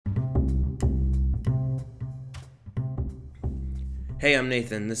Hey, I'm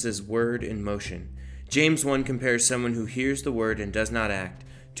Nathan. This is Word in Motion. James 1 compares someone who hears the word and does not act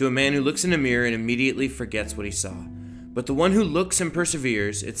to a man who looks in a mirror and immediately forgets what he saw. But the one who looks and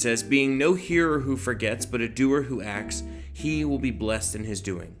perseveres, it says, being no hearer who forgets, but a doer who acts, he will be blessed in his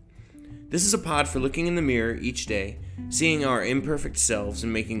doing. This is a pod for looking in the mirror each day, seeing our imperfect selves,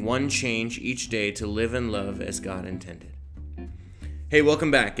 and making one change each day to live and love as God intended. Hey,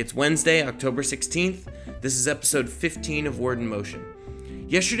 welcome back. It's Wednesday, October 16th. This is episode 15 of Word in Motion.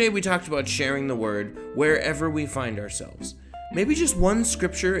 Yesterday we talked about sharing the word wherever we find ourselves. Maybe just one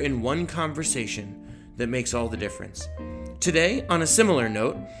scripture in one conversation that makes all the difference. Today, on a similar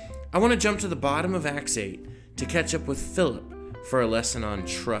note, I want to jump to the bottom of Acts 8 to catch up with Philip for a lesson on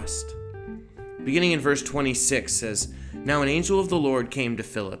trust. Beginning in verse 26 says, Now an angel of the Lord came to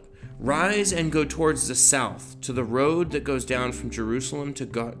Philip. Rise and go towards the south, to the road that goes down from Jerusalem to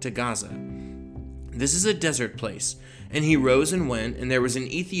Gaza. This is a desert place. And he rose and went, and there was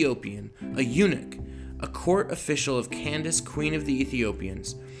an Ethiopian, a eunuch, a court official of Candace, queen of the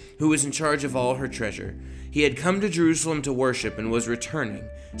Ethiopians, who was in charge of all her treasure. He had come to Jerusalem to worship and was returning,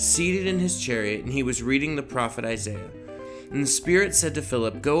 seated in his chariot, and he was reading the prophet Isaiah. And the Spirit said to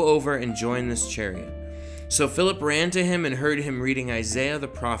Philip, Go over and join this chariot. So Philip ran to him and heard him reading Isaiah the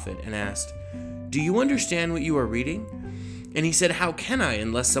prophet and asked, Do you understand what you are reading? And he said, How can I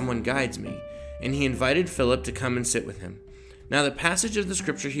unless someone guides me? And he invited Philip to come and sit with him. Now the passage of the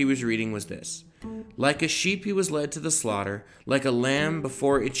scripture he was reading was this. Like a sheep he was led to the slaughter, like a lamb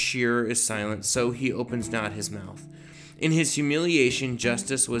before its shearer is silent, so he opens not his mouth. In his humiliation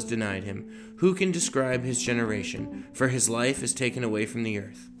justice was denied him. Who can describe his generation? For his life is taken away from the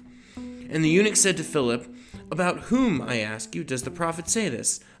earth. And the eunuch said to Philip, About whom, I ask you, does the prophet say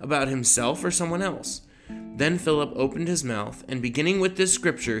this? About himself or someone else? Then Philip opened his mouth, and beginning with this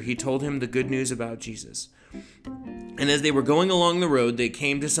scripture, he told him the good news about Jesus. And as they were going along the road, they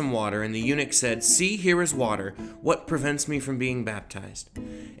came to some water, and the eunuch said, See, here is water. What prevents me from being baptized?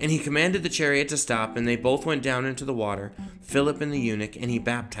 And he commanded the chariot to stop, and they both went down into the water, Philip and the eunuch, and he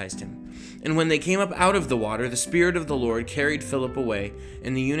baptized him. And when they came up out of the water, the Spirit of the Lord carried Philip away,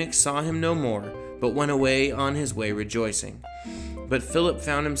 and the eunuch saw him no more, but went away on his way rejoicing. But Philip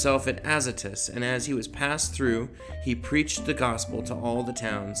found himself at Azotus, and as he was passed through, he preached the gospel to all the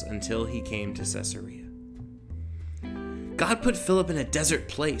towns until he came to Caesarea. God put Philip in a desert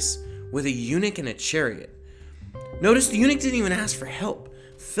place with a eunuch and a chariot. Notice the eunuch didn't even ask for help.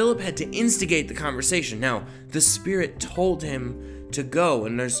 Philip had to instigate the conversation. Now, the Spirit told him to go,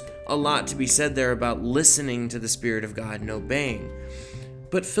 and there's a lot to be said there about listening to the Spirit of God and obeying.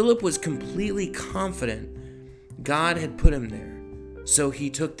 But Philip was completely confident God had put him there. So he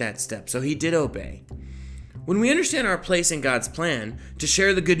took that step. So he did obey. When we understand our place in God's plan to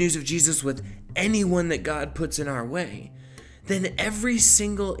share the good news of Jesus with anyone that God puts in our way, then every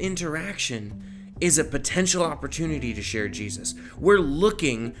single interaction is a potential opportunity to share Jesus.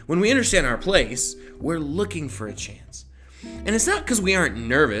 When we understand our place, we're looking for a chance. And it's not because we aren't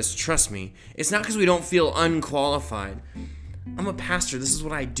nervous, trust me. It's not because we don't feel unqualified. I'm a pastor, this is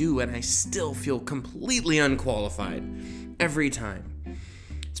what I do, and I still feel completely unqualified every time.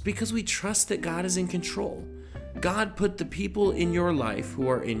 It's because we trust that God is in control. God put the people in your life who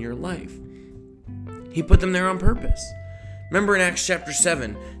are in your life. He put them there on purpose. Remember in Acts chapter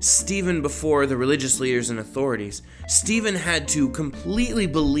 7, Stephen before the religious leaders and authorities, Stephen had to completely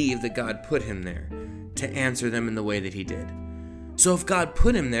believe that God put him there to answer them in the way that he did. So if God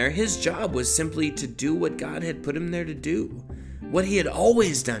put him there, his job was simply to do what God had put him there to do, what he had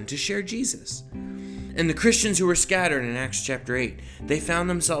always done, to share Jesus. And the Christians who were scattered in Acts chapter 8, they found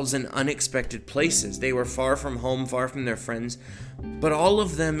themselves in unexpected places. They were far from home, far from their friends, but all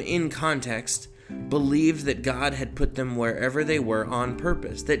of them in context believed that God had put them wherever they were on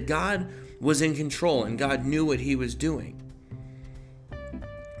purpose, that God was in control and God knew what he was doing.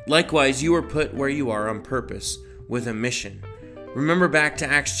 Likewise, you were put where you are on purpose with a mission. Remember back to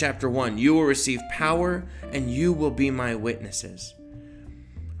Acts chapter 1, you will receive power and you will be my witnesses.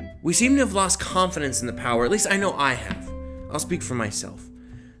 We seem to have lost confidence in the power, at least I know I have. I'll speak for myself.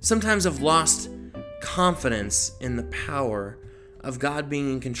 Sometimes I've lost confidence in the power of God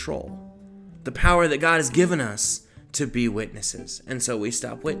being in control. The power that God has given us to be witnesses, and so we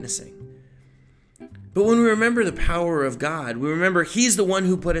stop witnessing. But when we remember the power of God, we remember he's the one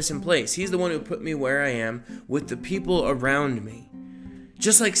who put us in place. He's the one who put me where I am with the people around me.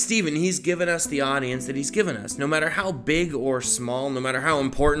 Just like Stephen, he's given us the audience that he's given us, no matter how big or small, no matter how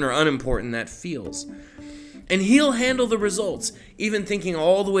important or unimportant that feels. And he'll handle the results, even thinking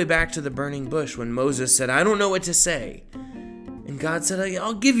all the way back to the burning bush when Moses said, I don't know what to say. And God said,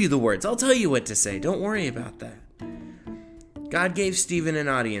 I'll give you the words. I'll tell you what to say. Don't worry about that. God gave Stephen an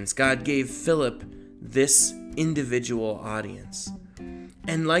audience. God gave Philip this individual audience.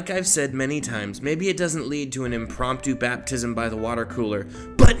 And like I've said many times, maybe it doesn't lead to an impromptu baptism by the water cooler,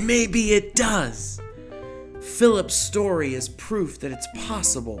 but maybe it does. Philip's story is proof that it's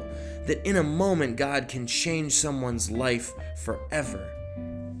possible, that in a moment God can change someone's life forever.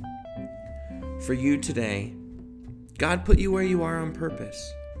 For you today, God put you where you are on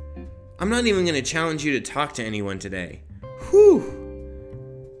purpose. I'm not even going to challenge you to talk to anyone today.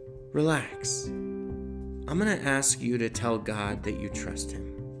 Relax. I'm going to ask you to tell God that you trust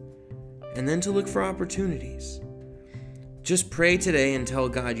Him, and then to look for opportunities. Just pray today and tell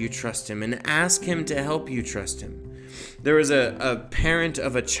God you trust Him, and ask Him to help you trust Him. There was a parent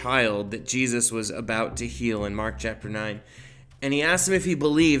of a child that Jesus was about to heal in Mark chapter 9, and he asked him if he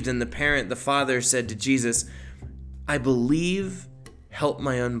believed, and the father said to Jesus, "I believe, help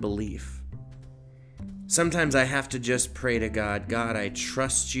my unbelief." Sometimes I have to just pray to God, God, I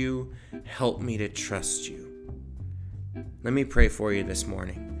trust you, help me to trust you. Let me pray for you this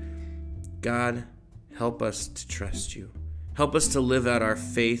morning. God, help us to trust you. Help us to live out our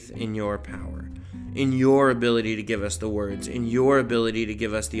faith in your power, in your ability to give us the words, in your ability to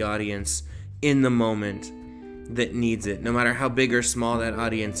give us the audience in the moment that needs it. No matter how big or small that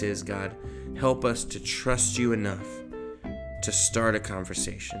audience is, God, help us to trust you enough to start a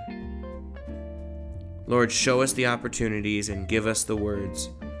conversation. Lord, show us the opportunities and give us the words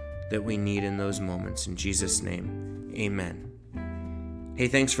that we need in those moments. In Jesus' name, amen. Hey,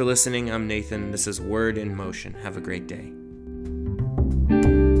 thanks for listening. I'm Nathan. This is Word in Motion. Have a great day.